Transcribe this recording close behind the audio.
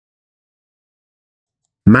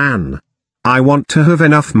Man, I want to have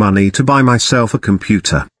enough money to buy myself a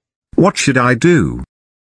computer. What should I do?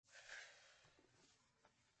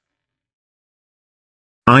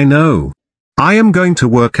 I know. I am going to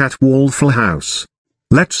work at Waffle House.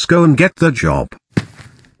 Let's go and get the job.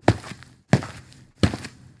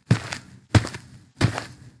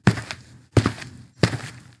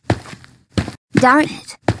 Darn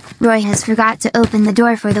it. Roy has forgot to open the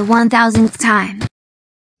door for the 1000th time.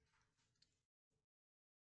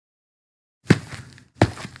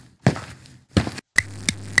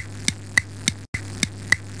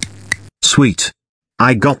 Sweet.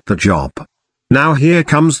 I got the job. Now here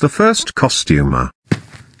comes the first costumer.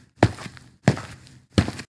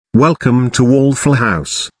 Welcome to Waffle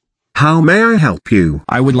House. How may I help you?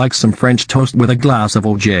 I would like some French toast with a glass of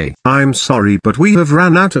OJ. I'm sorry, but we have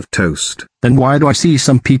run out of toast. Then why do I see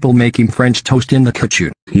some people making French toast in the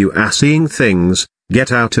kitchen? You are seeing things.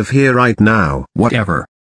 Get out of here right now. Whatever.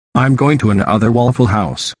 I'm going to another Waffle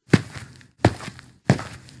House.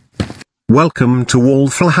 Welcome to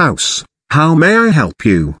Waffle House. How may I help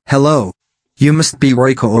you? Hello. You must be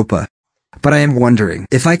Roy Coopa. But I am wondering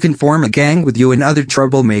if I can form a gang with you and other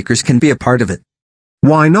troublemakers can be a part of it.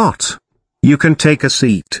 Why not? You can take a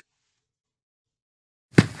seat.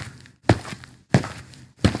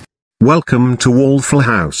 Welcome to Waffle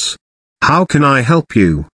House. How can I help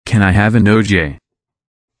you? Can I have an OJ?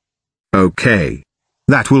 Okay.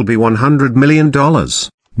 That will be $100 million.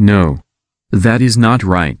 No. That is not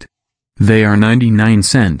right. They are 99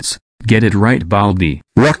 cents. Get it right, Baldy.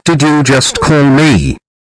 What did you just call me?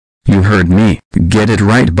 You heard me. Get it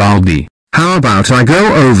right, Baldy. How about I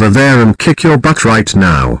go over there and kick your butt right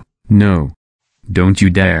now? No. Don't you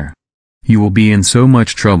dare. You will be in so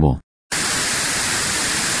much trouble.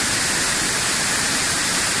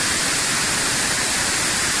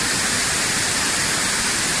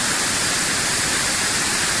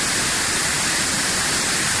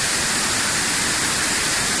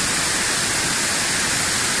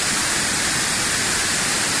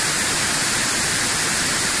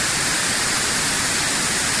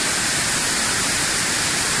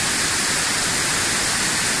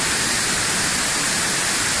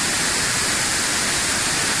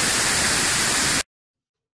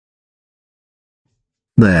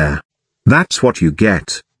 There. That's what you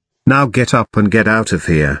get. Now get up and get out of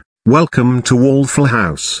here. Welcome to Waffle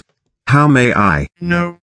House. How may I?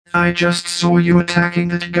 No, I just saw you attacking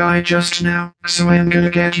that guy just now, so I am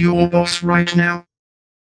gonna get your boss right now.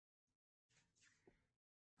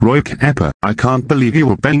 Roy Coopa, I can't believe you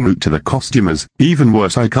were en route to the costumers. Even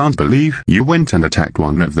worse, I can't believe you went and attacked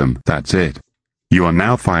one of them. That's it. You are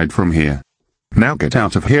now fired from here. Now get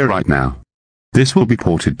out of here right now. This will be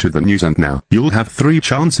ported to the news, and now you'll have 3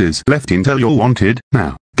 chances left until you're wanted.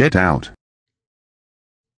 Now, get out.